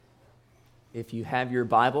If you have your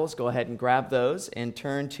Bibles, go ahead and grab those and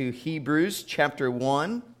turn to Hebrews chapter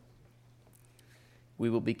 1. We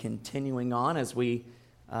will be continuing on as we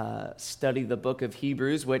study the book of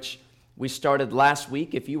Hebrews, which we started last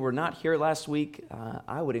week. If you were not here last week,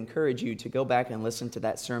 I would encourage you to go back and listen to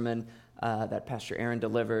that sermon that Pastor Aaron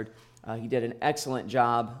delivered. He did an excellent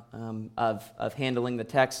job of handling the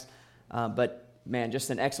text, but man, just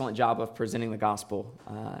an excellent job of presenting the gospel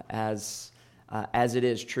as it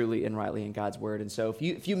is truly and rightly in God's word. And so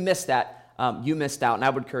if you missed that, you missed out. And I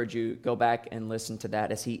would encourage you, go back and listen to that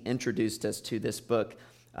as he introduced us to this book,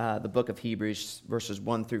 the book of Hebrews, verses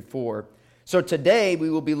 1 through 4. So today we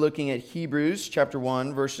will be looking at Hebrews chapter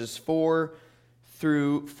 1, verses 4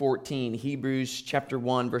 through 14. Hebrews chapter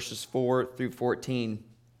 1, verses 4 through 14.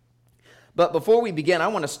 But before we begin, I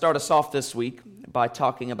want to start us off this week by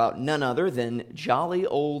talking about none other than jolly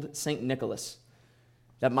old St. Nicholas.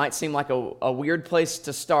 That might seem like a weird place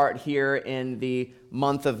to start here in the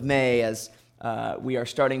month of May as we are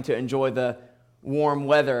starting to enjoy the warm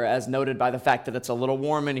weather, as noted by the fact that it's a little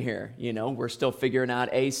warm in here. You know, we're still figuring out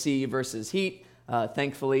AC versus heat.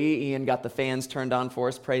 Thankfully, Ian got the fans turned on for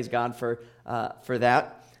us. Praise God for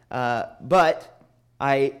that. But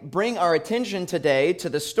I bring our attention today to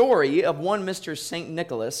the story of one Mr. St.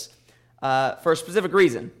 Nicholas for a specific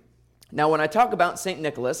reason. Now, when I talk about St.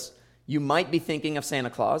 Nicholas, you might be thinking of Santa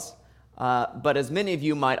Claus, but as many of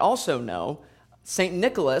you might also know, St.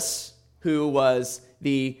 Nicholas, who was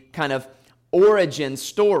the kind of origin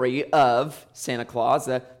story of Santa Claus,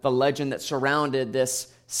 the legend that surrounded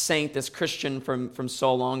this saint, this Christian from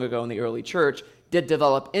so long ago in the early church, did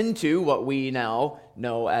develop into what we now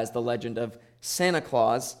know as the legend of Santa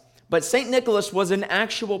Claus. But St. Nicholas was an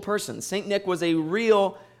actual person. St. Nick was a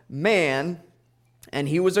real man, and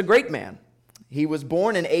he was a great man. He was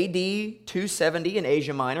born in AD 270 in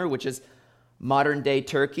Asia Minor, which is modern-day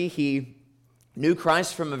Turkey. He knew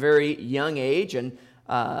Christ from a very young age and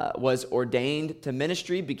was ordained to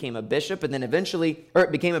ministry, became a bishop, and then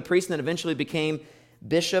became a priest, and then eventually became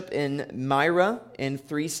bishop in Myra in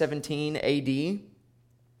 317 AD.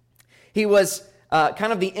 He was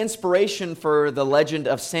kind of the inspiration for the legend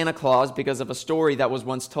of Santa Claus because of a story that was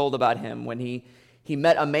once told about him when he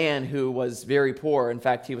met a man who was very poor. In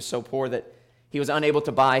fact, he was so poor that he was unable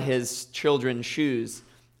to buy his children shoes,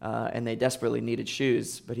 and they desperately needed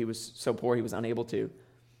shoes, but he was so poor he was unable to.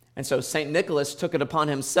 And so St. Nicholas took it upon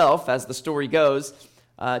himself, as the story goes,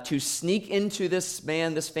 to sneak into this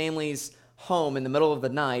family's home in the middle of the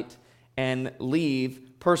night and leave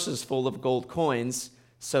purses full of gold coins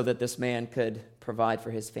so that this man could provide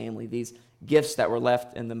for his family. These gifts that were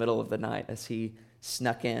left in the middle of the night as he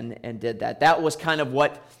snuck in and did that. That was kind of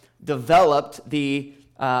what developed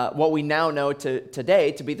what we now know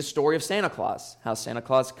today to be the story of Santa Claus. How Santa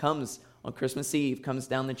Claus comes on Christmas Eve, comes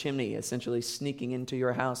down the chimney, essentially sneaking into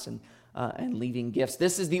your house and leaving gifts.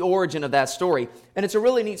 This is the origin of that story. And it's a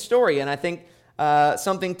really neat story, and I think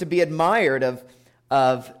something to be admired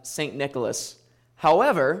of St. Nicholas.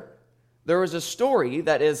 However, there is a story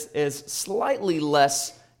that is slightly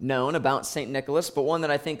less known about St. Nicholas, but one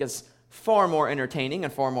that I think is far more entertaining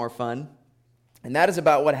and far more fun. And that is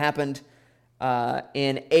about what happened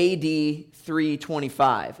in AD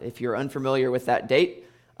 325. If you're unfamiliar with that date,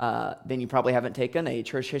 then you probably haven't taken a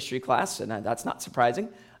church history class, and that's not surprising.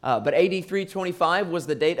 But AD 325 was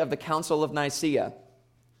the date of the Council of Nicaea.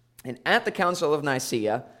 And at the Council of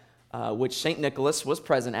Nicaea, which St. Nicholas was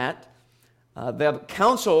present at, the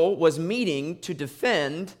council was meeting to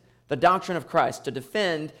defend the doctrine of Christ, to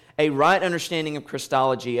defend a right understanding of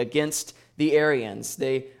Christology against the Arians.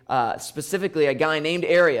 Specifically, a guy named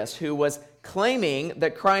Arius, who was claiming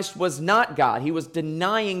that Christ was not God. He was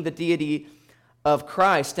denying the deity of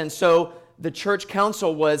Christ. And so the church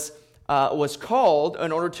council was called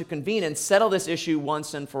in order to convene and settle this issue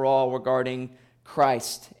once and for all regarding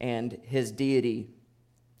Christ and his deity.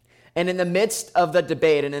 And in the midst of the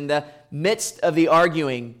debate and in the midst of the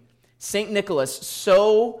arguing, St. Nicholas,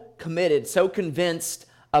 so committed, so convinced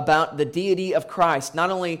about the deity of Christ, not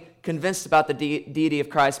only convinced about the deity of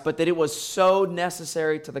Christ, but that it was so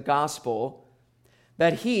necessary to the gospel,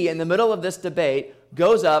 that he, in the middle of this debate,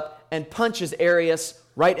 goes up and punches Arius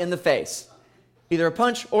right in the face. Either a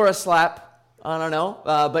punch or a slap, I don't know,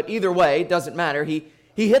 but either way, doesn't matter. He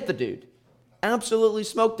hit the dude, absolutely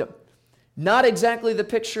smoked him. Not exactly the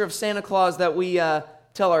picture of Santa Claus that we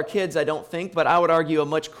tell our kids, I don't think, but I would argue a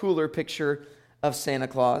much cooler picture of Santa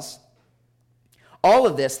Claus. All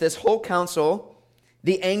of this whole council,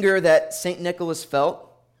 the anger that St. Nicholas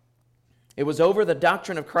felt, it was over the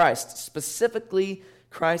doctrine of Christ, specifically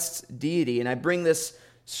Christ's deity. And I bring this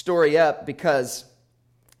story up because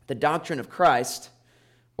the doctrine of Christ,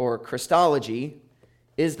 or Christology,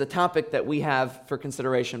 is the topic that we have for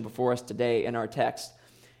consideration before us today in our text.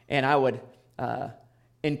 And I would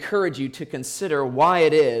encourage you to consider why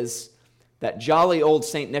it is that jolly old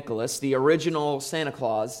St. Nicholas, the original Santa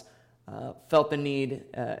Claus, felt the need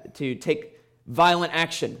to take violent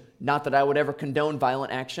action. Not that I would ever condone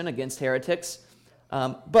violent action against heretics,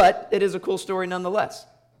 but it is a cool story nonetheless.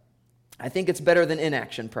 I think it's better than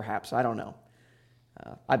inaction, perhaps. I don't know.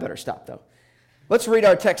 I better stop, though. Let's read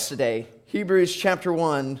our text today. Hebrews chapter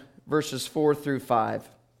 1, verses 4 through 5.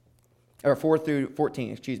 Or 4 through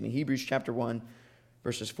 14, excuse me. Hebrews chapter 1,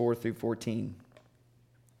 verses 4 through 14.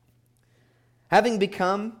 Having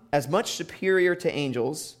become as much superior to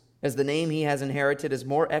angels as the name he has inherited is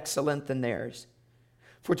more excellent than theirs.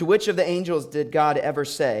 For to which of the angels did God ever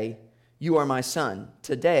say, "You are my son,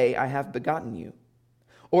 today I have begotten you"?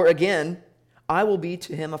 Or again, "I will be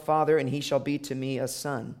to him a father, and he shall be to me a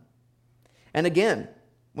son"? And again,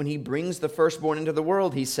 when he brings the firstborn into the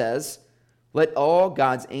world, he says, "Let all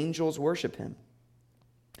God's angels worship him."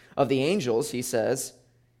 Of the angels, he says,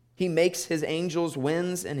 "He makes his angels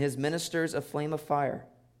winds and his ministers a flame of fire."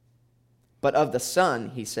 But of the Son,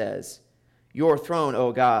 he says, "Your throne,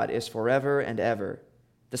 O God, is forever and ever.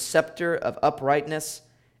 The scepter of uprightness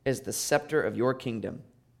is the scepter of your kingdom.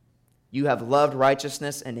 You have loved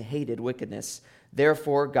righteousness and hated wickedness.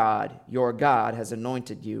 Therefore God, your God, has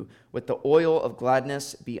anointed you with the oil of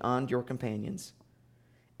gladness beyond your companions.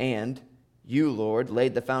 And you, Lord,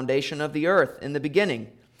 laid the foundation of the earth in the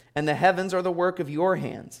beginning, and the heavens are the work of your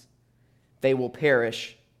hands. They will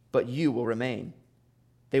perish, but you will remain.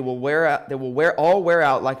 They will wear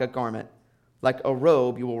out like a garment. Like a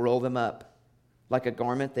robe, you will roll them up. Like a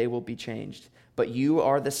garment, they will be changed. But you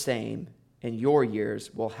are the same, and your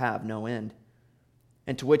years will have no end.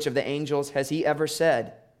 And to which of the angels has he ever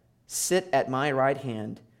said, "Sit at my right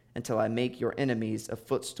hand until I make your enemies a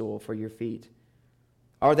footstool for your feet"?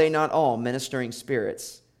 Are they not all ministering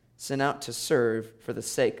spirits sent out to serve for the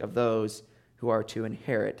sake of those who are to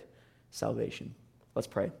inherit salvation? Let's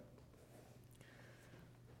pray.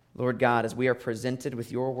 Lord God, as we are presented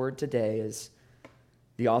with your word today, as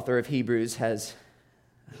the author of Hebrews has,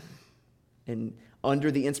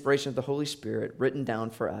 under the inspiration of the Holy Spirit, written down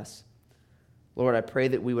for us, Lord, I pray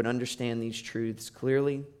that we would understand these truths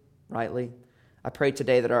clearly, rightly. I pray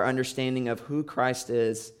today that our understanding of who Christ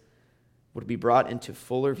is would be brought into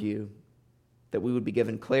fuller view, that we would be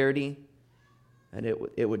given clarity, and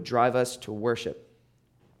it would drive us to worship.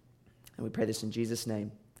 And we pray this in Jesus'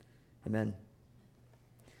 name. Amen.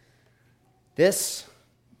 This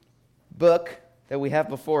book that we have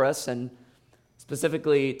before us, and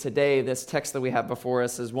specifically today, this text that we have before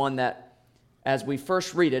us, is one that, as we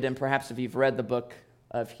first read it, and perhaps if you've read the book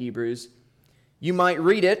of Hebrews, you might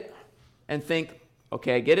read it and think,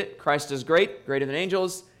 okay, I get it, Christ is great, greater than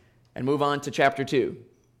angels, and move on to chapter 2.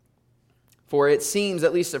 For it seems,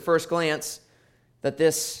 at least at first glance, that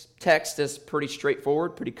this text is pretty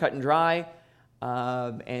straightforward, pretty cut and dry,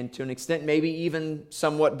 and to an extent maybe even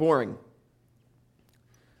somewhat boring.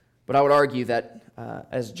 But I would argue that,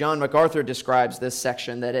 as John MacArthur describes this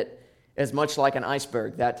section, that it is much like an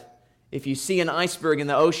iceberg, that if you see an iceberg in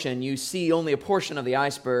the ocean, you see only a portion of the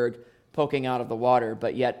iceberg poking out of the water,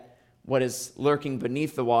 but yet what is lurking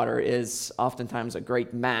beneath the water is oftentimes a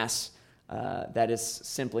great mass that is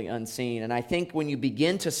simply unseen. And I think when you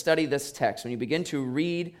begin to study this text, when you begin to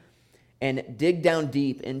read and dig down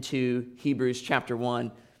deep into Hebrews chapter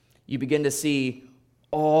 1, you begin to see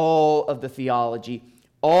all of the theology,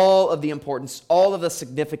 all of the importance, all of the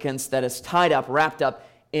significance that is tied up, wrapped up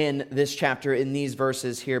in this chapter, in these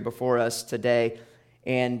verses here before us today.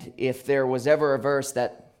 And if there was ever a verse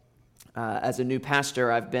that, as a new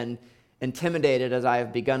pastor, I've been intimidated as I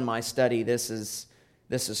have begun my study, this is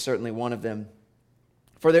certainly one of them.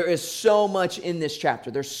 For there is so much in this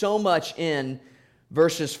chapter. There's so much in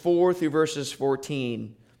verses 4 through verses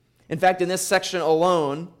 14. In fact, in this section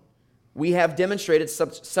alone, we have demonstrated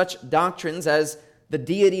such doctrines as the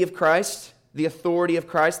deity of Christ, the authority of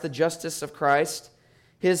Christ, the justice of Christ,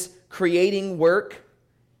 his creating work,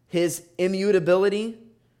 his immutability,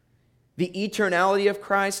 the eternality of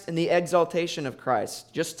Christ, and the exaltation of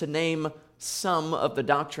Christ, just to name some of the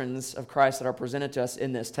doctrines of Christ that are presented to us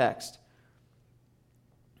in this text.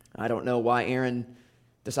 I don't know why Aaron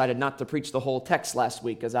decided not to preach the whole text last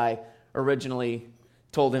week, as I originally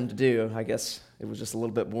told him to do. I guess it was just a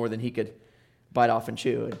little bit more than he could bite off and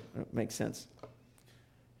chew. It makes sense.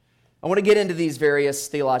 I want to get into these various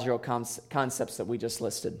theological concepts that we just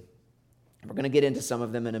listed. We're going to get into some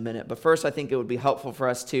of them in a minute. But first, I think it would be helpful for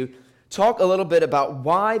us to talk a little bit about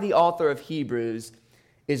why the author of Hebrews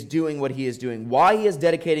is doing what he is doing, why he is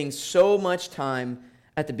dedicating so much time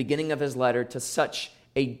at the beginning of his letter to such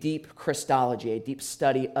a deep Christology, a deep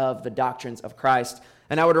study of the doctrines of Christ.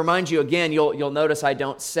 And I would remind you again, you'll notice I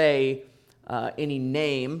don't say any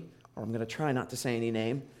name, or I'm going to try not to say any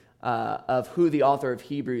name, of who the author of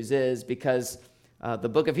Hebrews is, because the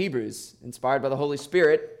book of Hebrews, inspired by the Holy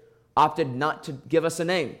Spirit, opted not to give us a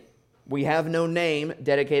name. We have no name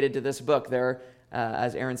dedicated to this book. There,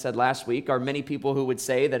 as Aaron said last week, are many people who would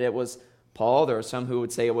say that it was Paul. There are some who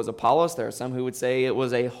would say it was Apollos. There are some who would say it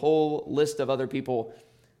was a whole list of other people.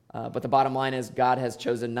 But the bottom line is God has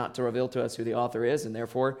chosen not to reveal to us who the author is, and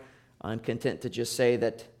therefore I'm content to just say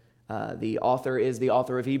that the author is the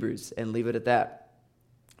author of Hebrews and leave it at that,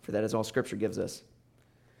 for that is all Scripture gives us.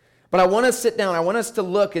 But I want to sit down. I want us to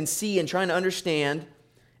look and see and try to understand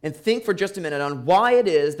and think for just a minute on why it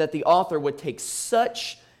is that the author would take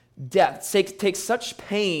such depth, take such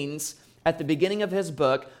pains at the beginning of his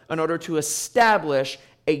book in order to establish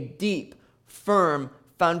a deep, firm,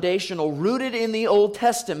 foundational, rooted in the Old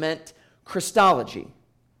Testament Christology.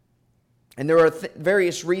 And there are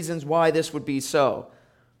various reasons why this would be so.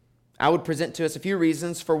 I would present to us a few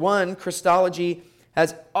reasons. For one, Christology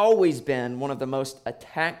has always been one of the most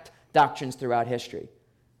attacked doctrines throughout history.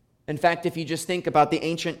 In fact, if you just think about the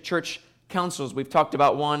ancient church councils, we've talked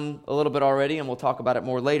about one a little bit already, and we'll talk about it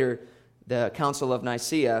more later, the Council of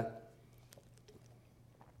Nicaea.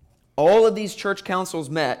 All of these church councils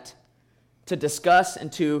met to discuss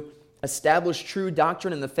and to establish true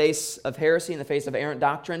doctrine in the face of heresy, in the face of errant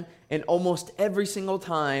doctrine, and almost every single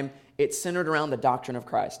time it's centered around the doctrine of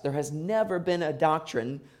Christ. There has never been a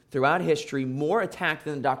doctrine throughout history more attacked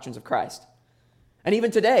than the doctrines of Christ. And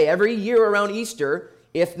even today, every year around Easter,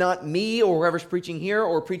 if not me or whoever's preaching here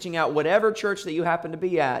or preaching out whatever church that you happen to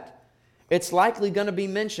be at, it's likely going to be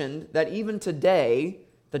mentioned that even today,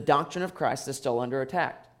 the doctrine of Christ is still under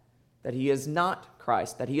attack. That he is not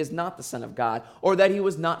Christ, that he is not the Son of God, or that he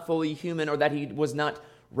was not fully human, or that he was not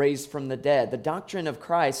raised from the dead. The doctrine of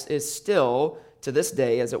Christ is still, to this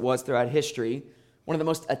day, as it was throughout history, one of the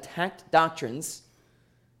most attacked doctrines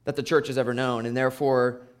that the church has ever known, and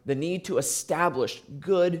therefore the need to establish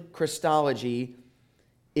good Christology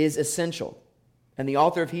is essential. And the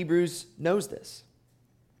author of Hebrews knows this.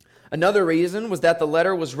 Another reason was that the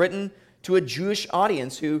letter was written to a Jewish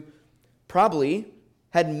audience who probably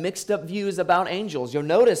had mixed up views about angels. You'll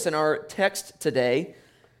notice in our text today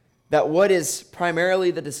that what is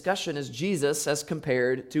primarily the discussion is Jesus as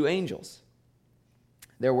compared to angels.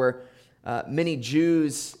 There were many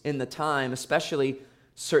Jews in the time, especially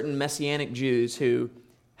certain Messianic Jews, who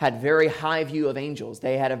had very high view of angels.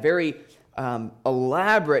 They had a very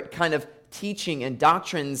elaborate kind of teaching and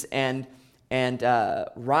doctrines and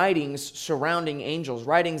writings surrounding angels,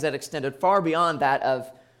 writings that extended far beyond that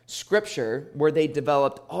of Scripture, where they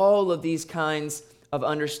developed all of these kinds of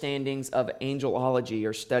understandings of angelology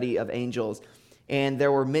or study of angels. And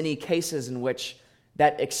there were many cases in which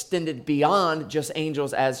that extended beyond just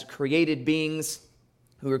angels as created beings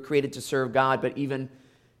who were created to serve God, but even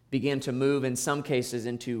began to move in some cases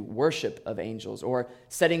into worship of angels or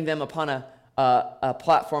setting them upon a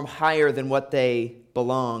platform higher than what they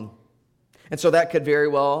belong. And so that could very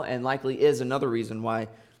well and likely is another reason why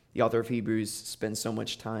the author of Hebrews spends so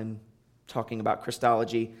much time talking about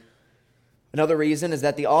Christology. Another reason is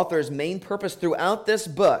that the author's main purpose throughout this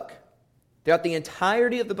book, throughout the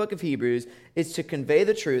entirety of the book of Hebrews, is to convey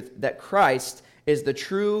the truth that Christ is the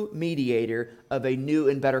true mediator of a new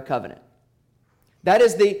and better covenant. That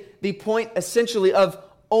is the point essentially of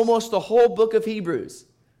almost the whole book of Hebrews,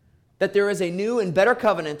 that there is a new and better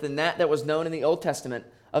covenant than that was known in the Old Testament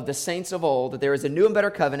of the saints of old, that there is a new and better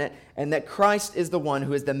covenant, and that Christ is the one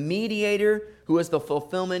who is the mediator, who is the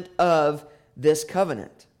fulfillment of this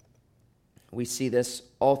covenant. We see this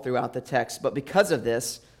all throughout the text, but because of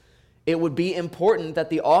this, it would be important that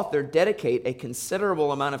the author dedicate a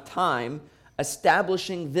considerable amount of time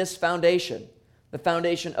establishing this foundation, the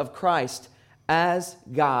foundation of Christ as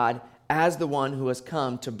God, as the one who has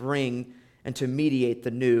come to bring and to mediate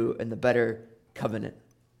the new and the better covenant.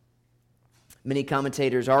 Many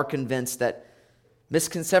commentators are convinced that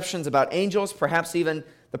misconceptions about angels, perhaps even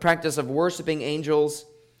the practice of worshiping angels,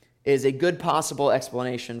 is a good possible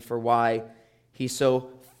explanation for why he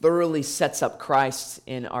so thoroughly sets up Christ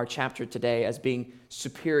in our chapter today as being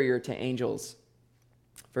superior to angels.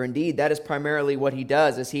 For indeed, that is primarily what he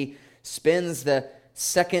does, as he spends the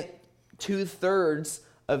second 2/3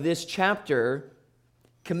 of this chapter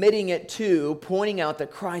committing it to pointing out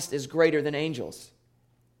that Christ is greater than angels.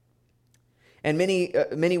 And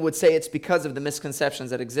many would say it's because of the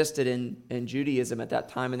misconceptions that existed in Judaism at that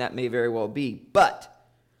time, and that may very well be. But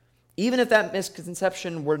even if that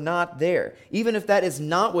misconception were not there, even if that is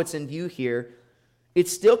not what's in view here, it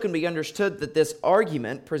still can be understood that this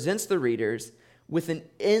argument presents the readers with an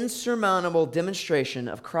insurmountable demonstration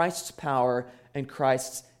of Christ's power and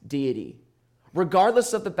Christ's deity.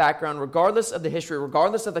 Regardless of the background, regardless of the history,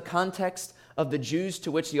 regardless of the context of the Jews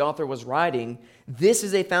to which the author was writing, this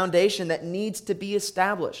is a foundation that needs to be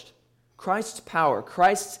established. Christ's power,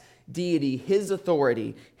 Christ's deity, his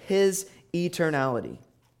authority, his eternality.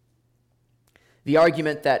 The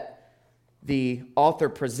argument that the author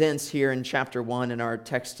presents here in chapter 1 in our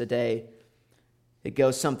text today, it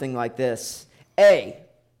goes something like this. A,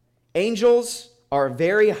 angels are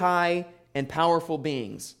very high and powerful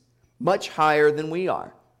beings, much higher than we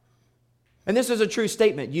are. And this is a true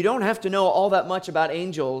statement. You don't have to know all that much about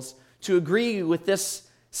angels to agree with this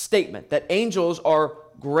statement, that angels are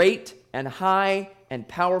great and high and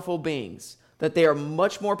powerful beings, that they are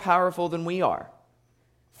much more powerful than we are.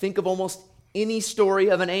 Think of almost any story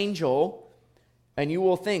of an angel, and you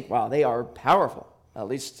will think, wow, they are powerful, at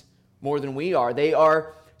least more than we are. They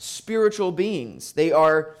are spiritual beings. They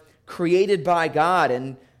are created by God,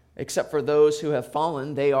 and except for those who have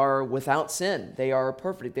fallen, they are without sin. They are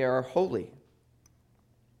perfect. They are holy.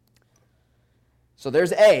 So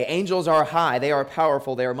there's A. Angels are high. They are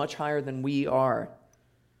powerful. They are much higher than we are.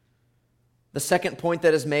 The second point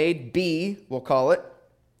that is made, B, we'll call it,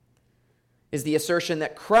 is the assertion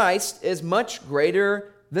that Christ is much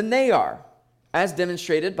greater than they are, as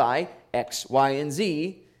demonstrated by X, Y, and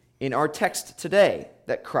Z in our text today,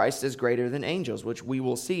 that Christ is greater than angels, which we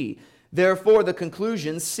will see. Therefore, the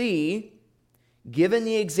conclusion, C, given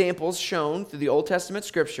the examples shown through the Old Testament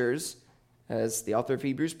scriptures, as the author of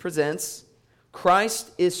Hebrews presents,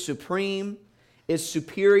 Christ is supreme, is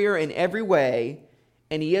superior in every way,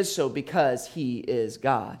 and he is so because he is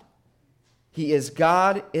God. He is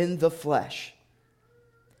God in the flesh.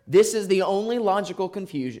 This is the only logical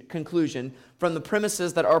conclusion from the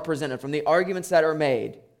premises that are presented, from the arguments that are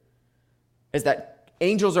made, is that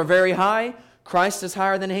angels are very high, Christ is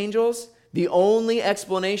higher than angels. The only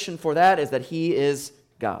explanation for that is that he is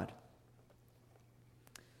God.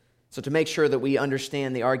 So to make sure that we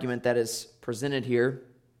understand the argument that is presented here,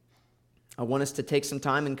 I want us to take some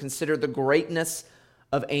time and consider the greatness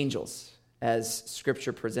of angels as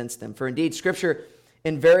Scripture presents them. For indeed, Scripture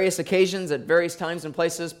in various occasions, at various times and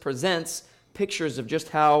places, presents pictures of just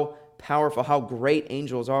how powerful, how great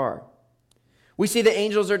angels are. We see the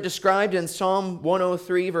angels are described in Psalm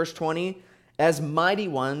 103, verse 20, as mighty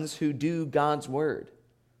ones who do God's word.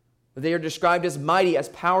 They are described as mighty, as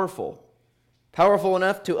powerful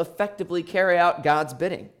enough to effectively carry out God's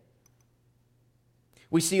bidding.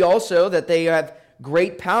 We see also that they have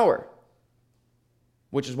great power,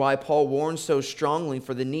 which is why Paul warns so strongly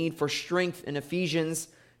for the need for strength in Ephesians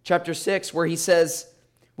chapter 6, where he says,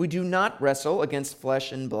 "We do not wrestle against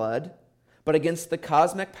flesh and blood, but against the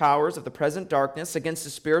cosmic powers of the present darkness, against the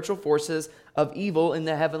spiritual forces of evil in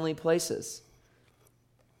the heavenly places."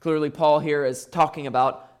 Clearly, Paul here is talking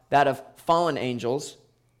about that of fallen angels.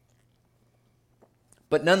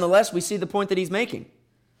 But nonetheless, we see the point that he's making,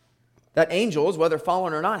 that angels, whether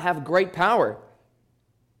fallen or not, have great power.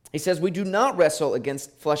 He says, we do not wrestle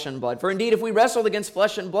against flesh and blood. For indeed, if we wrestled against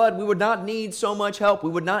flesh and blood, we would not need so much help. We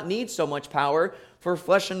would not need so much power, for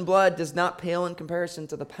flesh and blood does not pale in comparison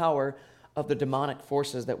to the power of the demonic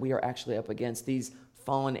forces that we are actually up against. These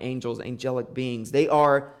fallen angels, angelic beings, they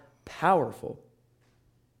are powerful.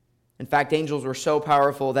 In fact, angels were so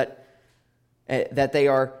powerful that they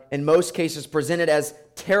are, in most cases, presented as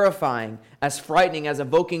terrifying, as frightening, as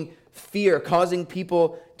evoking fear, causing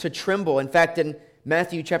people to tremble. In fact, in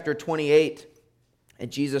Matthew chapter 28, at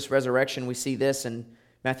Jesus' resurrection, we see this in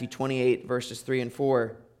Matthew 28, verses 3 and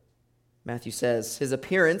 4. Matthew says, his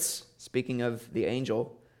appearance, speaking of the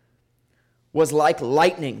angel, was like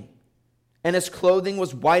lightning, and his clothing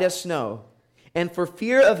was white as snow. And for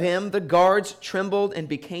fear of him, the guards trembled and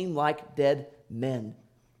became like dead men.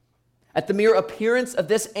 At the mere appearance of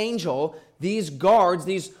this angel, these guards,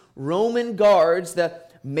 these Roman guards, the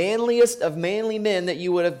manliest of manly men that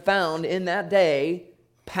you would have found in that day,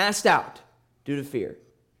 passed out due to fear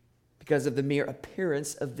because of the mere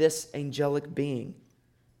appearance of this angelic being.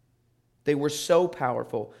 They were so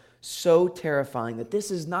powerful, so terrifying, that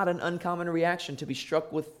this is not an uncommon reaction to be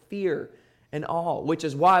struck with fear and awe, which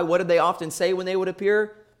is why, what did they often say when they would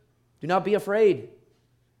appear? Do not be afraid,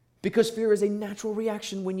 because fear is a natural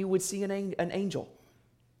reaction when you would see an angel.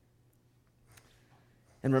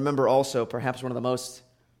 And remember also, perhaps one of the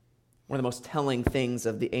most telling things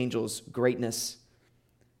of the angel's greatness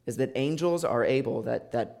is that angels are able,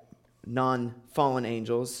 that non-fallen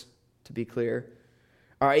angels, to be clear,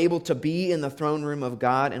 are able to be in the throne room of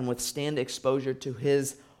God and withstand exposure to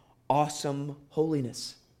his awesome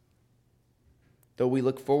holiness. though we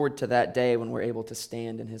look forward to that day when we're able to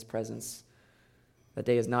stand in his presence. That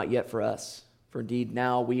day is not yet for us, for indeed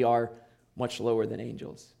now we are much lower than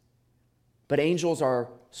angels. But angels are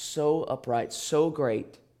so upright, so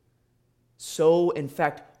great, so in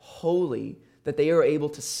fact holy, that they are able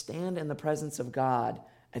to stand in the presence of God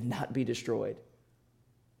and not be destroyed.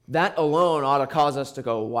 That alone ought to cause us to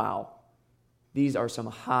go, wow, these are some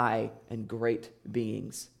high and great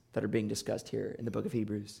beings that are being discussed here in the book of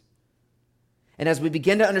Hebrews. And as we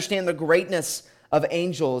begin to understand the greatness of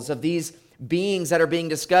angels, of these beings that are being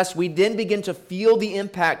discussed, we then begin to feel the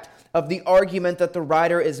impact of the argument that the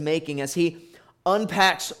writer is making as he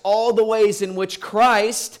unpacks all the ways in which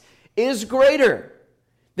Christ is greater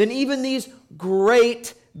than even these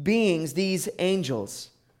great beings, these angels.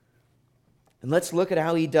 And let's look at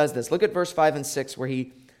how he does this. Look at verse 5 and 6 where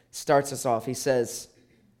he starts us off. He says,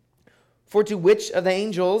 "For to which of the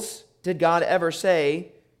angels did God ever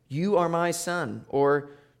say, 'You are my son,' or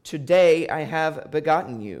 'Today I have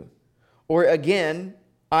begotten you'? Or again,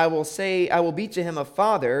 I will be to him a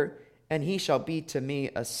father, and he shall be to me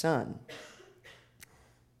a son.'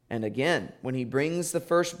 And again, when he brings the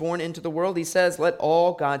firstborn into the world, he says, 'Let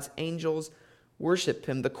all God's angels worship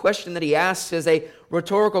him.'" The question that he asks is a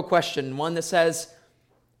rhetorical question, one that says,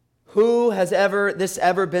 who has this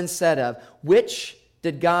ever been said of? Which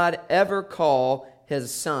did God ever call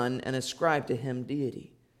his son and ascribe to him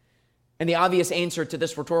deity? And the obvious answer to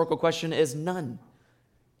this rhetorical question is none.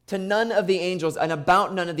 To none of the angels, and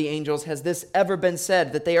about none of the angels, has this ever been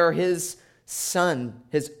said that they are his son,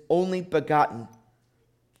 his only begotten,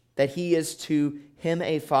 that he is to him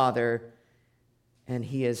a father, and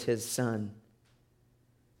he is his son.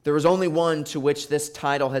 There is only one to which this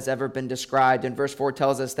title has ever been described, and verse 4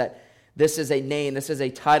 tells us that this is a name, this is a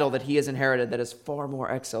title that he has inherited that is far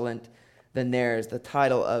more excellent than theirs, the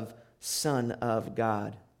title of Son of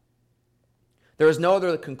God. There is no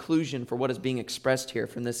other conclusion for what is being expressed here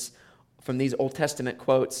from these Old Testament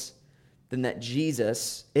quotes than that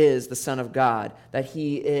Jesus is the Son of God, that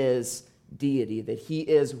he is deity, that he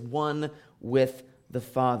is one with the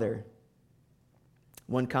Father.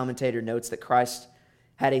 One commentator notes that Christ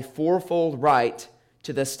had a fourfold right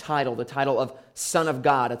to this title, the title of Son of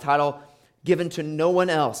God, a title given to no one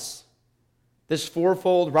else. This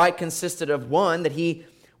fourfold right consisted of one, that he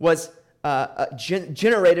was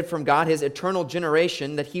generated from God, his eternal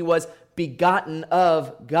generation, that he was begotten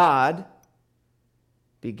of God,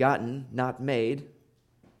 begotten, not made.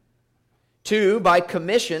 2, by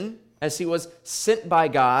commission, as he was sent by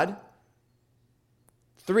God.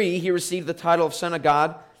 3, he received the title of Son of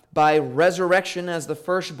God by resurrection as the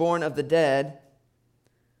firstborn of the dead.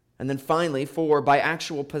 And then finally, 4, by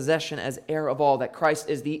actual possession as heir of all, that Christ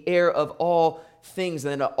is the heir of all things,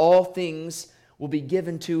 and that all things will be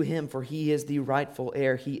given to him, for he is the rightful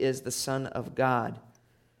heir. He is the Son of God.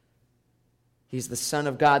 He's the Son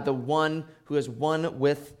of God, the one who is one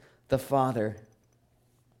with the Father.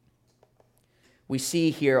 We see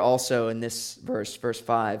here also in this verse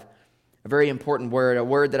 5, a very important word, a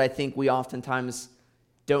word that I think we oftentimes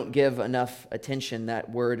don't give enough attention, that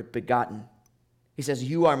word begotten. He says,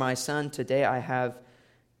 "You are my son, today I have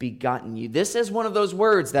begotten you." This is one of those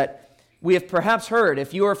words that we have perhaps heard.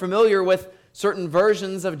 If you are familiar with certain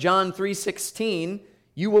versions of John 3:16,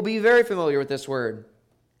 you will be very familiar with this word.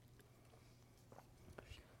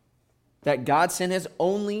 That God sent his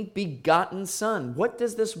only begotten Son. What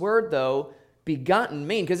does this word, though, begotten,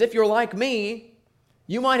 mean? Because if you're like me,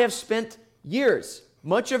 you might have spent years,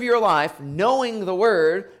 much of your life, knowing the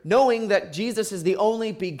word, knowing that Jesus is the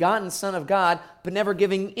only begotten Son of God, but never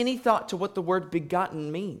giving any thought to what the word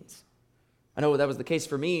begotten means. I know that was the case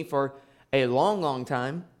for me for a long, long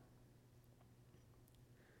time.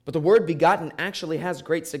 But the word begotten actually has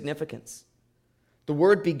great significance. The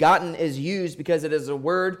word begotten is used because it is a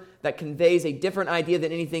word that conveys a different idea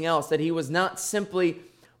than anything else, that he was not simply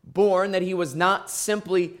born, that he was not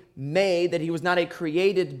simply made, that he was not a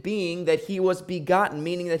created being, that he was begotten,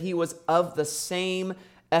 meaning that he was of the same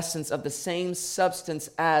essence, of the same substance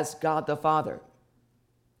as God the Father.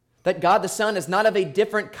 That God the Son is not of a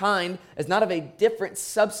different kind, is not of a different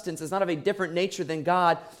substance, is not of a different nature than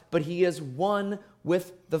God, but he is one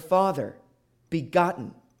with the Father,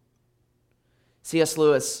 begotten. C.S.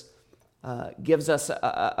 Lewis gives us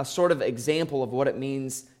a sort of example of what it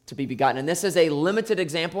means to be begotten. And this is a limited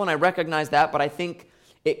example, and I recognize that, but I think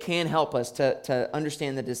it can help us to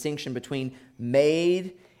understand the distinction between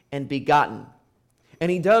made and begotten.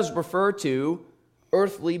 And he does refer to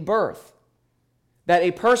earthly birth. That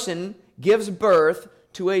a person gives birth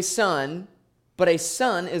to a son, but a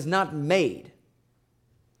son is not made.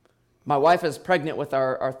 My wife is pregnant with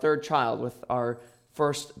our third child, with our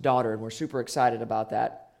first daughter, and we're super excited about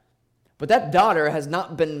that. But that daughter has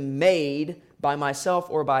not been made by myself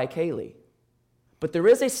or by Kaylee. But there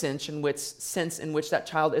is a sense in which that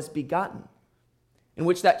child is begotten, in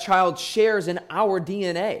which that child shares in our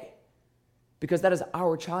DNA, because that is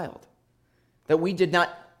our child. That we did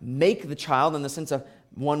not make the child in the sense of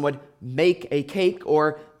one would make a cake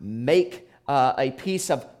or make a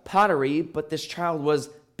piece of pottery, but this child was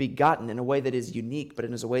begotten in a way that is unique, but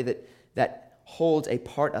in a way that holds a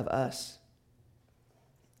part of us.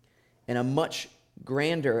 In a much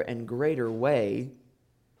grander and greater way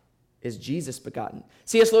is Jesus begotten.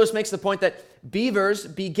 C.S. Lewis makes the point that beavers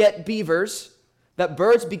beget beavers, that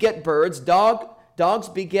birds beget birds, dogs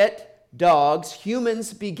beget dogs,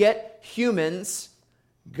 humans beget humans,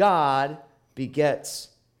 God begets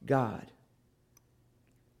God.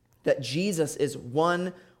 That Jesus is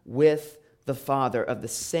one with the Father of the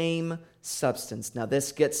same substance. Now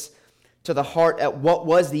this gets to the heart at what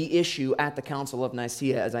was the issue at the Council of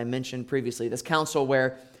Nicaea, as I mentioned previously. This council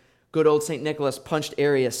where good old St. Nicholas punched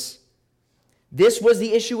Arius. This was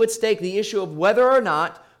the issue at stake, the issue of whether or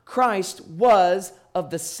not Christ was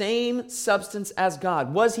of the same substance as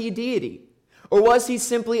God. Was he deity? Or was he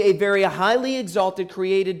simply a very highly exalted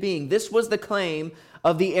created being? This was the claim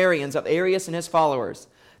of the Arians, of Arius and his followers.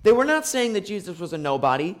 They were not saying that Jesus was a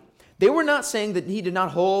nobody. They were not saying that he did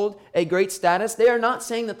not hold a great status. They are not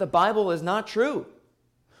saying that the Bible is not true.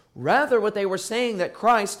 Rather, what they were saying that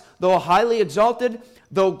Christ, though highly exalted,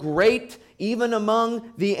 though great even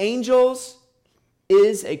among the angels,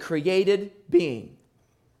 is a created being.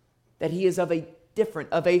 That he is of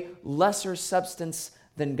a lesser substance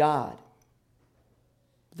than God.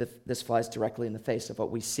 This flies directly in the face of what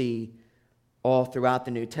we see all throughout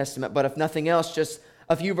the New Testament. But if nothing else, just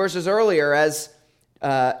a few verses earlier, as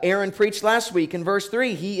Aaron preached last week in verse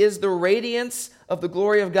 3, he is the radiance of the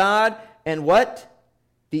glory of God and what?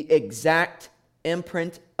 The exact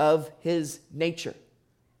imprint of his nature.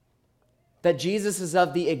 That Jesus is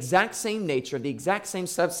of the exact same nature, the exact same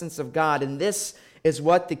substance of God. And this is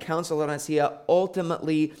what the Council of Nicaea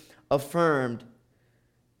ultimately affirmed.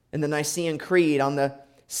 In the Nicene Creed, on the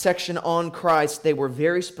section on Christ, they were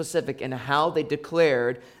very specific in how they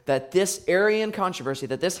declared that this Arian controversy,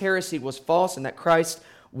 that this heresy was false and that Christ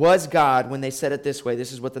was God when they said it this way.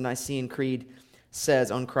 This is what the Nicene Creed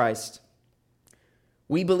says on Christ.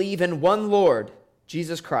 We believe in one Lord,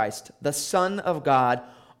 Jesus Christ, the Son of God,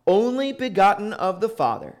 only begotten of the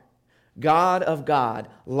Father, God of God,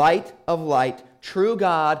 light of light, true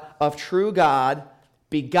God of true God,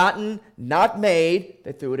 begotten, not made.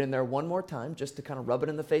 They threw it in there one more time just to kind of rub it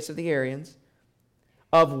in the face of the Arians.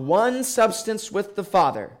 Of one substance with the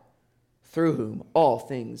Father, through whom all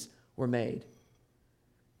things were made.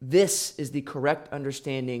 This is the correct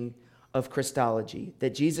understanding of Christology,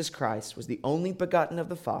 that Jesus Christ was the only begotten of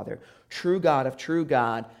the Father, true God of true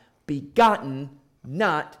God, begotten,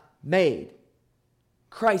 not made.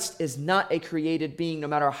 Christ is not a created being. No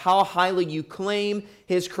matter how highly you claim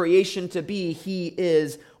his creation to be, he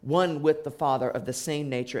is one with the Father, of the same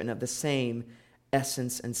nature and of the same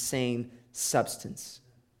essence and same substance.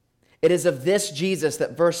 It is of this Jesus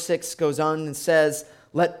that verse 6 goes on and says,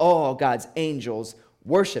 let all God's angels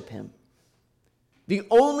worship him. The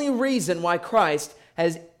only reason why Christ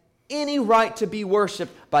has any right to be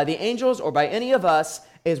worshiped by the angels or by any of us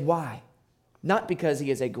is why? Not because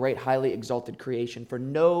he is a great, highly exalted creation, for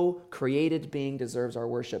no created being deserves our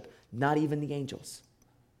worship, not even the angels.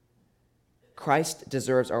 Christ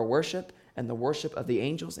deserves our worship and the worship of the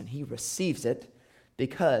angels, and he receives it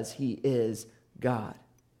because he is God.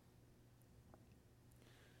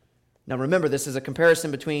 Now remember, this is a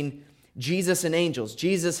comparison between Jesus and angels.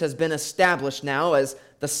 Jesus has been established now as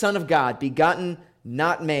the Son of God, begotten,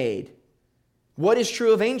 not made. What is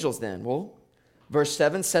true of angels then? Well, verse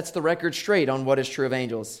 7 sets the record straight on what is true of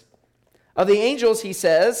angels. Of the angels, he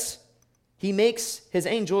says, he makes his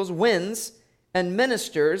angels winds and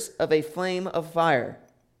ministers of a flame of fire.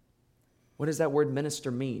 What does that word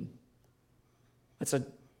minister mean? That's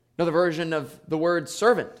another version of the word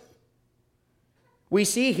servant. We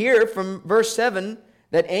see here from verse 7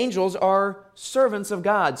 that angels are servants of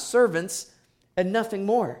God, servants and nothing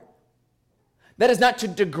more. That is not to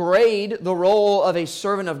degrade the role of a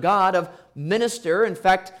servant of God, of minister. In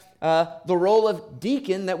fact, the role of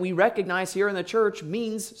deacon that we recognize here in the church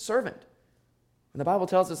means servant. And the Bible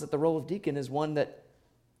tells us that the role of deacon is one that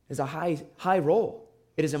is a high role.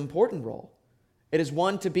 It is an important role. It is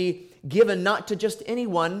one to be given not to just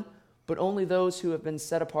anyone, but only those who have been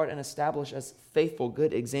set apart and established as faithful,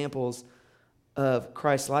 good examples of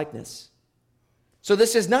Christ-likeness. So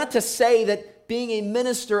this is not to say that being a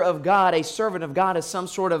minister of God, a servant of God, is some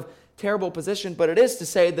sort of terrible position, but it is to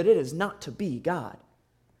say that it is not to be God.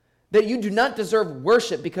 That you do not deserve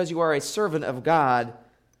worship because you are a servant of God,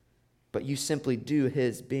 but you simply do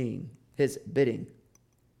His bidding.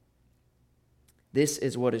 This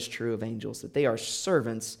is what is true of angels, that they are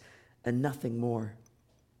servants and nothing more.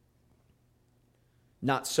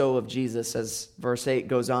 Not so of Jesus, as verse 8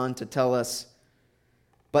 goes on to tell us,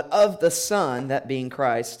 but of the Son, that being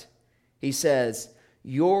Christ, He says,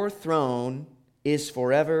 your throne is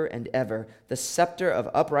forever and ever. The scepter of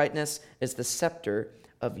uprightness is the scepter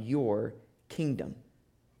of your kingdom.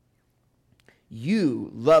 You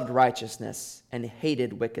loved righteousness and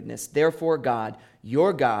hated wickedness. Therefore God,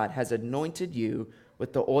 your God, has anointed you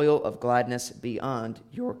with the oil of gladness beyond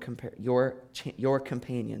your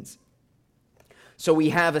companions. So we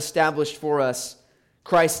have established for us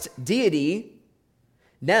Christ's deity.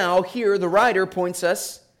 Now here the writer points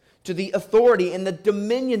us to the authority and the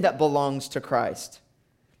dominion that belongs to Christ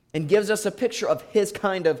and gives us a picture of His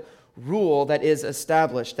kind of rule that is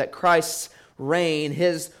established, that Christ's reign,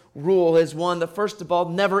 His rule is one that first of all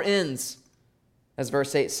never ends. As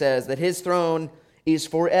verse 8 says, that His throne is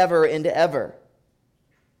forever and ever,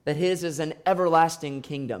 that His is an everlasting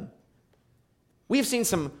kingdom. We've seen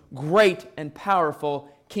some great and powerful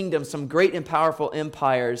kingdoms, some great and powerful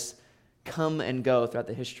empires come and go throughout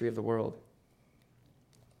the history of the world.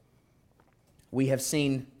 We have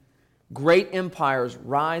seen great empires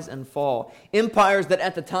rise and fall, empires that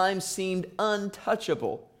at the time seemed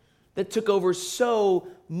untouchable, that took over so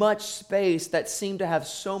much space, that seemed to have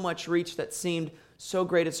so much reach, that seemed so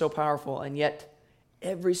great and so powerful, and yet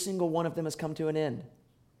every single one of them has come to an end.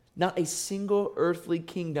 Not a single earthly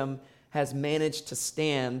kingdom has managed to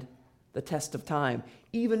stand the test of time,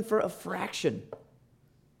 even for a fraction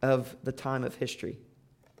of the time of history.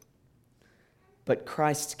 But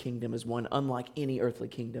Christ's kingdom is one unlike any earthly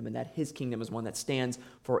kingdom, and that His kingdom is one that stands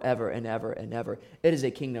forever and ever and ever. It is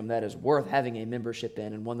a kingdom that is worth having a membership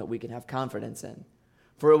in, and one that we can have confidence in.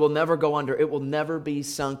 For it will never go under, it will never be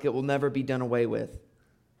sunk, it will never be done away with.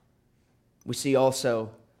 We see also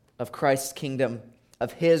of Christ's kingdom,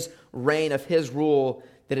 of His reign, of His rule,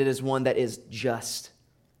 that it is one that is just.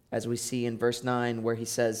 As we see in verse 9 where He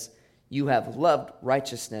says, you have loved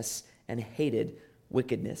righteousness and hated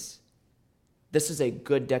wickedness. This is a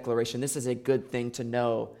good declaration. This is a good thing to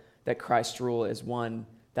know, that Christ's rule is one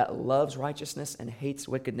that loves righteousness and hates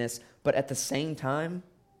wickedness. But at the same time,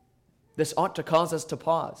 this ought to cause us to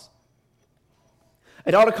pause.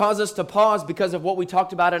 It ought to cause us to pause because of what we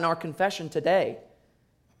talked about in our confession today.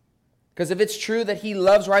 Because if it's true that He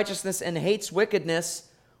loves righteousness and hates wickedness,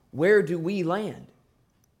 where do we land?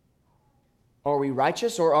 Are we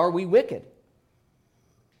righteous or are we wicked?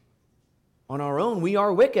 On our own, we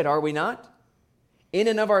are wicked, are we not? In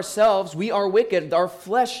and of ourselves, we are wicked. Our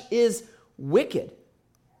flesh is wicked.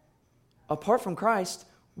 Apart from Christ,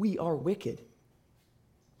 we are wicked.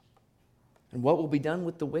 And what will be done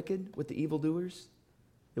with the wicked, with the evildoers?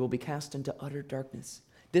 They will be cast into utter darkness.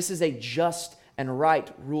 This is a just and right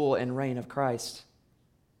rule and reign of Christ.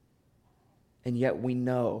 And yet we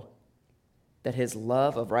know that His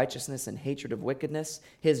love of righteousness and hatred of wickedness,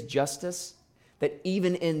 His justice, that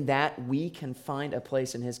even in that we can find a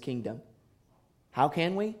place in His kingdom. How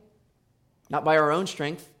can we? Not by our own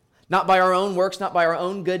strength, not by our own works, not by our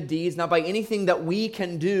own good deeds, not by anything that we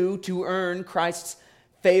can do to earn Christ's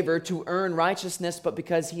favor, to earn righteousness, but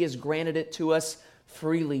because He has granted it to us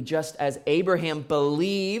freely, just as Abraham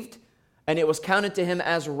believed and it was counted to him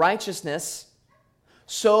as righteousness,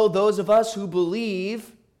 so those of us who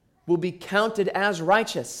believe will be counted as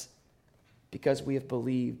righteous because we have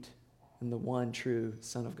believed in the one true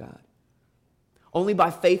Son of God. Only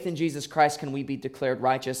by faith in Jesus Christ can we be declared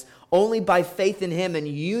righteous. Only by faith in Him and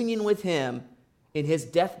union with Him in His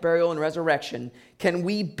death, burial, and resurrection can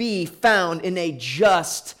we be found in a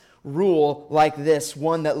just rule like this,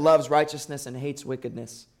 one that loves righteousness and hates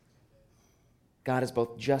wickedness. God is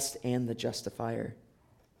both just and the justifier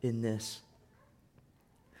in this.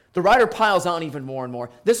 The writer piles on even more and more.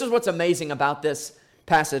 This is what's amazing about this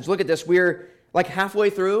passage. Look at this. We're like halfway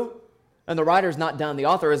through, and the writer's not done. The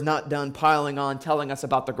author is not done piling on, telling us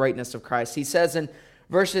about the greatness of Christ. He says in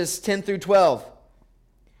verses 10 through 12,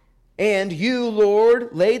 "And you, Lord,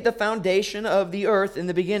 laid the foundation of the earth in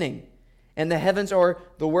the beginning, and the heavens are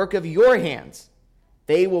the work of your hands.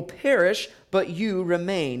 They will perish, but you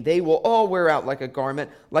remain. They will all wear out like a garment.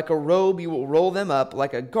 Like a robe, you will roll them up.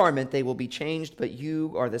 Like a garment, they will be changed, but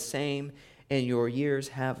you are the same, and your years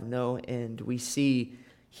have no end." We see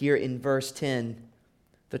here in verse 10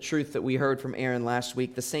 the truth that we heard from Aaron last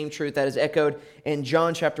week, the same truth that is echoed in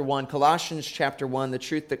John chapter 1, Colossians chapter 1, the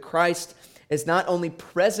truth that Christ is not only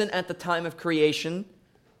present at the time of creation,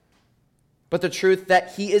 but the truth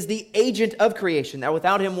that he is the agent of creation, that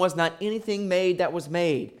without him was not anything made that was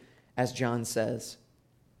made, as John says.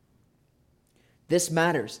 This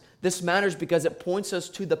matters. This matters because it points us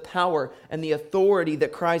to the power and the authority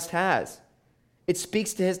that Christ has. It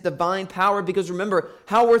speaks to his divine power because remember,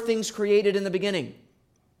 how were things created in the beginning?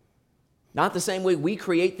 Not the same way we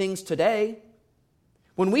create things today.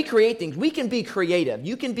 When we create things, we can be creative.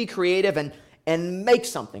 You can be creative and make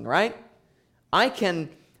something, right? I can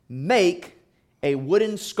make a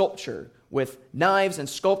wooden sculpture with knives and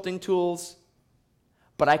sculpting tools,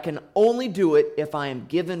 but I can only do it if I am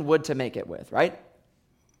given wood to make it with, right?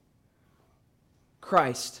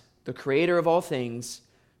 Christ, the creator of all things,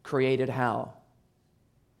 created how?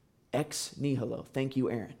 Ex nihilo. Thank you,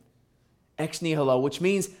 Aaron. Ex nihilo, which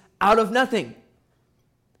means out of nothing.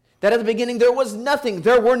 That at the beginning there was nothing.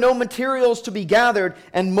 There were no materials to be gathered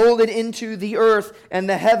and molded into the earth and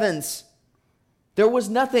the heavens. There was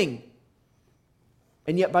nothing.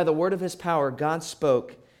 And yet by the word of his power, God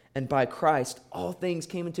spoke, and by Christ, all things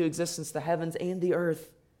came into existence, the heavens and the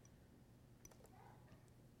earth.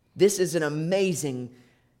 This is an amazing,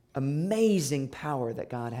 amazing power that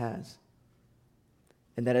God has.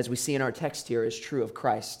 And that, as we see in our text here, is true of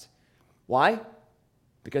Christ. Why?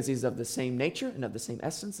 Because he's of the same nature and of the same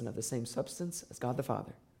essence and of the same substance as God the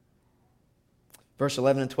Father. Verse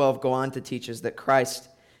 11 and 12 go on to teach us that Christ,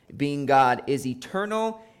 being God, is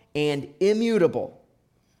eternal and immutable,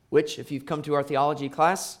 which, if you've come to our theology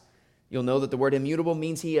class, you'll know that the word immutable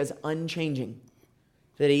means he is unchanging,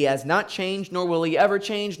 that he has not changed, nor will he ever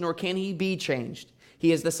change, nor can he be changed.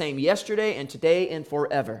 He is the same yesterday and today and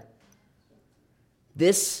forever.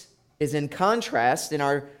 This is in contrast in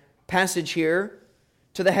our passage here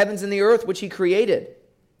to the heavens and the earth which he created,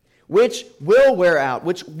 which will wear out,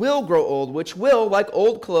 which will grow old, which will, like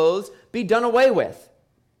old clothes, be done away with,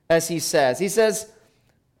 as he says. He says,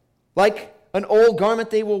 like an old garment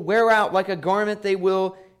they will wear out, like a garment they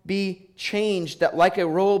will be changed, that like a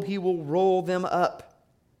robe he will roll them up.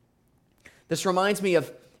 This reminds me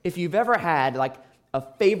of if you've ever had like a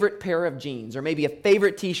favorite pair of jeans, or maybe a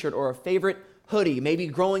favorite t-shirt, or a favorite hoodie. Maybe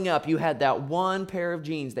growing up you had that one pair of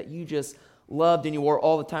jeans that you just loved and you wore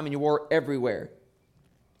all the time and you wore everywhere.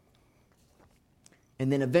 And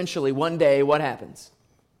then eventually one day what happens?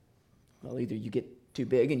 Well, either you get too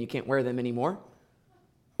big and you can't wear them anymore,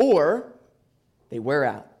 or they wear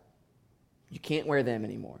out. You can't wear them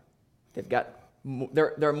anymore.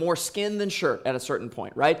 They're more skin than shirt at a certain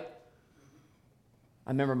point, right? I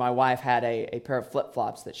remember my wife had a pair of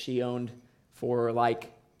flip-flops that she owned for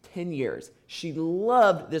like 10 years. She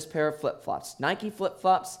loved this pair of flip-flops, Nike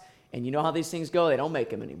flip-flops, and you know how these things go, they don't make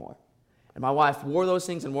them anymore. And my wife wore those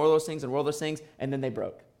things and wore those things and wore those things, and then they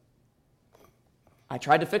broke. I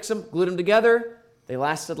tried to fix them, glued them together. They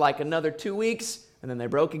lasted like another 2 weeks, and then they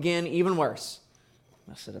broke again, even worse.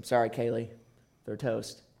 I said, I'm sorry, Kaylee, they're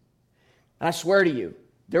toast. And I swear to you,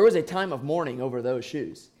 there was a time of mourning over those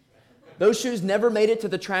shoes. Those shoes never made it to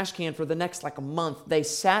the trash can for the next like a month. They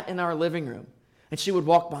sat in our living room. And she would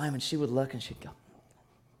walk by him and she would look and she'd go.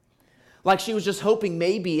 Like she was just hoping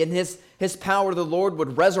maybe in his power the Lord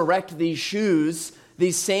would resurrect these shoes,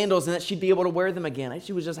 these sandals, and that she'd be able to wear them again.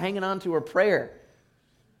 She was just hanging on to her prayer.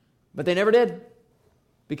 But they never did.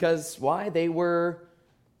 Because why? They were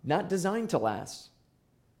not designed to last.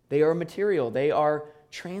 They are material. They are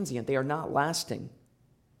transient. They are not lasting.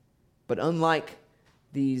 But unlike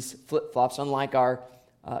these flip-flops, unlike our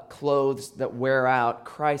clothes that wear out,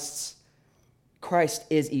 Christ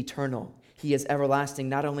is eternal. He is everlasting.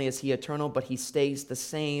 Not only is he eternal, but he stays the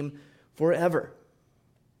same forever.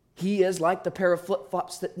 He is like the pair of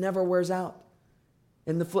flip-flops that never wears out,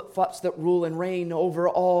 and the flip-flops that rule and reign over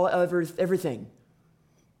everything.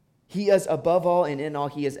 He is above all and in all.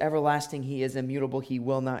 He is everlasting. He is immutable. He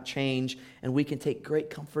will not change, and we can take great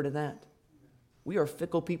comfort in that. We are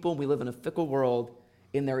fickle people. We live in a fickle world,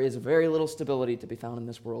 and there is very little stability to be found in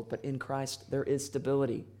this world. But in Christ, there is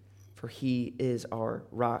stability, for he is our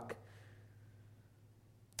rock.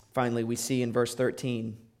 Finally, we see in verse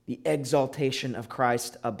 13 the exaltation of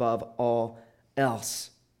Christ above all else.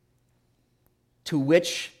 To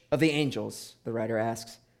which of the angels, the writer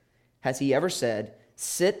asks, has he ever said,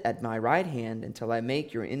 sit at my right hand until I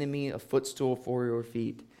make your enemy a footstool for your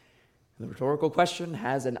feet? The rhetorical question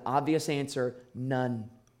has an obvious answer: none.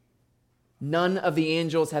 None of the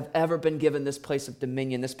angels have ever been given this place of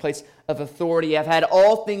dominion, this place of authority, have had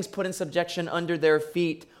all things put in subjection under their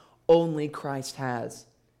feet. Only Christ has,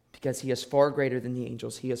 because he is far greater than the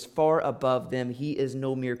angels. He is far above them. He is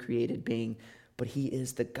no mere created being, but he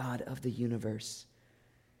is the God of the universe.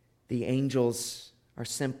 The angels are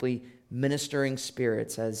simply ministering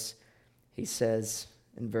spirits, as he says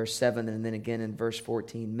in verse 7 and then again in verse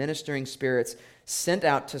 14. Ministering spirits sent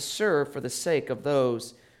out to serve for the sake of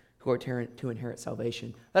those who are to inherit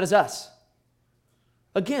salvation. That is us.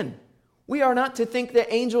 Again, we are not to think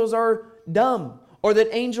that angels are dumb or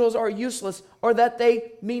that angels are useless or that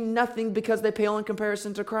they mean nothing because they pale in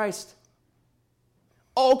comparison to Christ.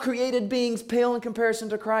 All created beings pale in comparison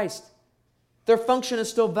to Christ. Their function is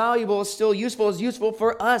still valuable, is still useful, is useful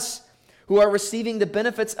for us who are receiving the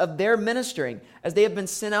benefits of their ministering as they have been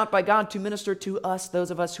sent out by God to minister to us,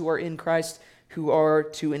 those of us who are in Christ, who are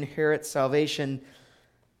to inherit salvation.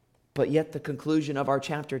 But yet the conclusion of our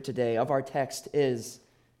chapter today, of our text, is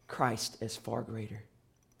Christ is far greater.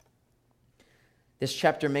 This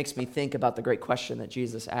chapter makes me think about the great question that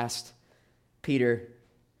Jesus asked Peter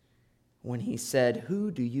when he said,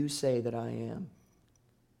 "Who do you say that I am?"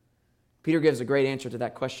 Peter gives a great answer to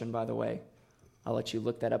that question, by the way. I'll let you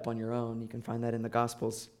look that up on your own. You can find that in the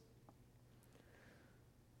Gospels.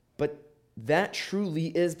 But that truly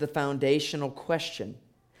is the foundational question.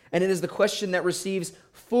 And it is the question that receives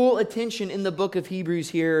full attention in the book of Hebrews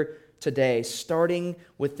here today, starting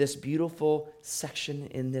with this beautiful section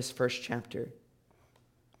in this first chapter.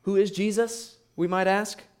 Who is Jesus, we might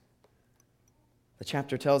ask? The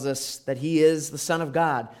chapter tells us that he is the Son of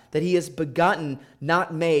God, that he is begotten,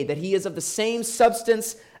 not made, that he is of the same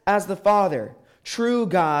substance as the Father, true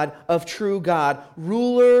God of true God,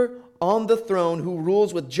 ruler on the throne who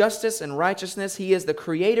rules with justice and righteousness. He is the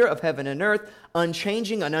creator of heaven and earth,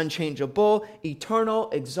 unchanging and unchangeable, eternal,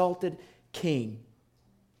 exalted King.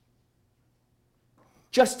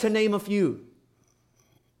 Just to name a few.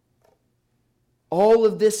 All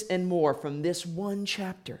of this and more from this one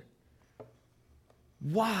chapter.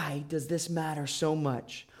 Why does this matter so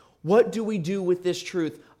much? What do we do with this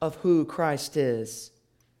truth of who Christ is?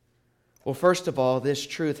 Well, first of all, this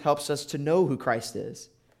truth helps us to know who Christ is.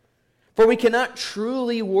 For we cannot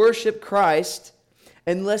truly worship Christ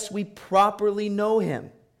unless we properly know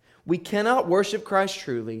him. We cannot worship Christ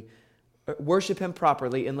truly, worship him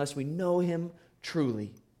properly, unless we know him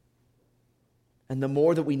truly. And the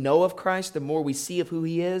more that we know of Christ, the more we see of who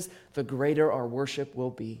he is, the greater our worship will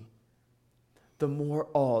be. The more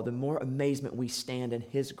awe, the more amazement we stand in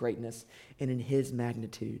his greatness and in his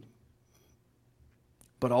magnitude.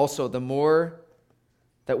 But also, the more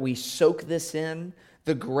that we soak this in,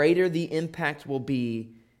 the greater the impact will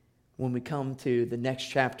be when we come to the next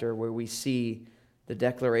chapter where we see the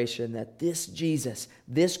declaration that this Jesus,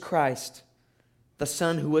 this Christ, the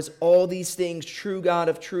Son who is all these things, true God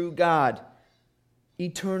of true God,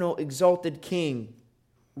 eternal, exalted King,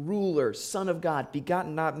 ruler, Son of God,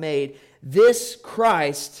 begotten, not made, this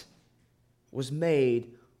Christ was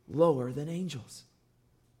made lower than angels.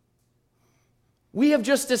 We have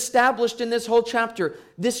just established in this whole chapter,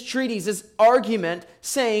 this treatise, this argument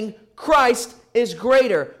saying Christ is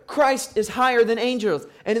greater. Christ is higher than angels.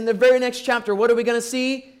 And in the very next chapter, what are we going to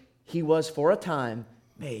see? He was for a time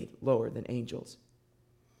made lower than angels.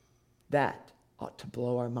 That ought to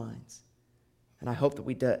blow our minds. And I hope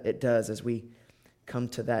that it does as we come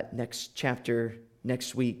to that next chapter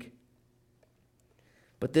next week.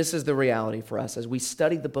 But this is the reality for us as we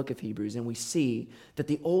study the book of Hebrews and we see that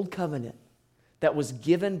the old covenant that was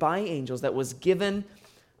given by angels, that was given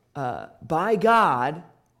by God,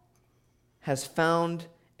 has found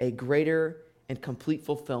a greater and complete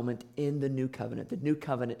fulfillment in the new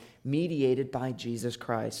covenant mediated by Jesus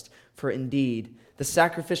Christ. For indeed, the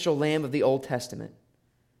sacrificial lamb of the Old Testament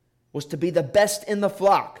was to be the best in the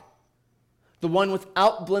flock, the one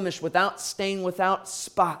without blemish, without stain, without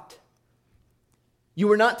spot. You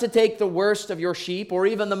were not to take the worst of your sheep or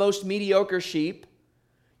even the most mediocre sheep.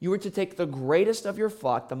 You were to take the greatest of your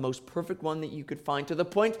flock, the most perfect one that you could find, to the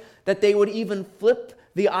point that they would even flip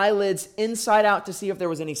the eyelids inside out to see if there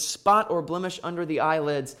was any spot or blemish under the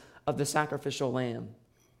eyelids of the sacrificial lamb.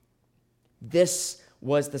 This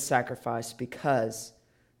was the sacrifice because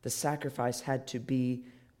the sacrifice had to be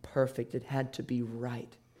perfect. It had to be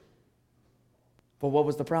right. But what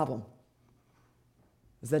was the problem?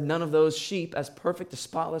 Is that none of those sheep, as perfect, as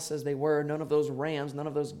spotless as they were, none of those rams, none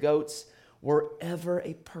of those goats were ever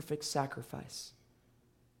a perfect sacrifice.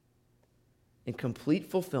 In complete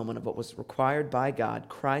fulfillment of what was required by God,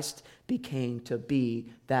 Christ became to be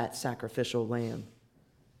that sacrificial lamb.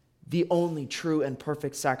 The only true and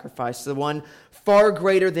perfect sacrifice, the one far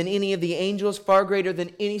greater than any of the angels, far greater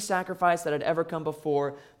than any sacrifice that had ever come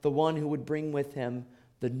before, the one who would bring with him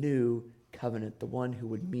the new covenant, the one who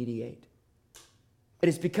would mediate. It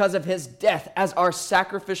is because of his death as our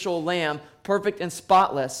sacrificial lamb, perfect and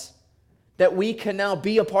spotless, that we can now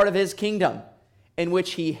be a part of his kingdom, in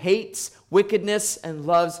which he hates wickedness and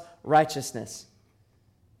loves righteousness.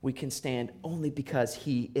 We can stand only because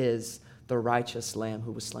he is the righteous Lamb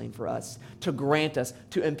who was slain for us, to grant us,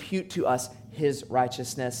 to impute to us his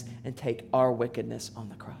righteousness and take our wickedness on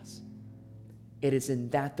the cross. It is in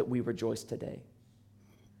that we rejoice today.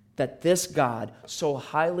 That this God, so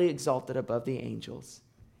highly exalted above the angels,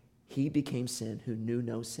 he became sin who knew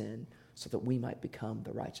no sin, so that we might become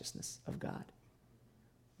the righteousness of God.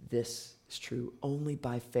 This is true only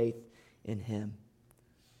by faith in him.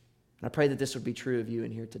 And I pray that this would be true of you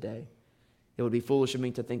in here today. It would be foolish of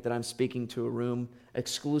me to think that I'm speaking to a room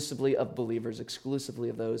exclusively of believers, exclusively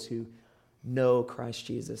of those who know Christ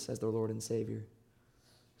Jesus as their Lord and Savior.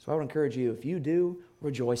 So I would encourage you, if you do,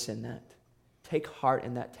 rejoice in that. Take heart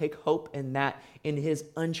in that. Take hope in that, in his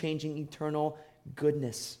unchanging, eternal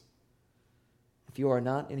goodness. If you are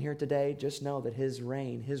not in here today, just know that his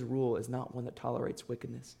reign, his rule is not one that tolerates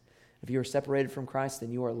wickedness. If you are separated from Christ,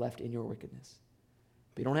 then you are left in your wickedness.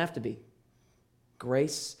 But you don't have to be.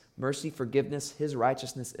 Grace, mercy, forgiveness, his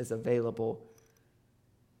righteousness is available,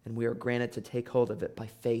 and we are granted to take hold of it by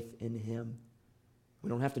faith in him. We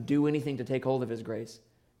don't have to do anything to take hold of his grace,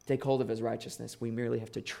 take hold of his righteousness. We merely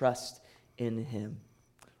have to trust in him.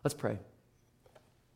 Let's pray.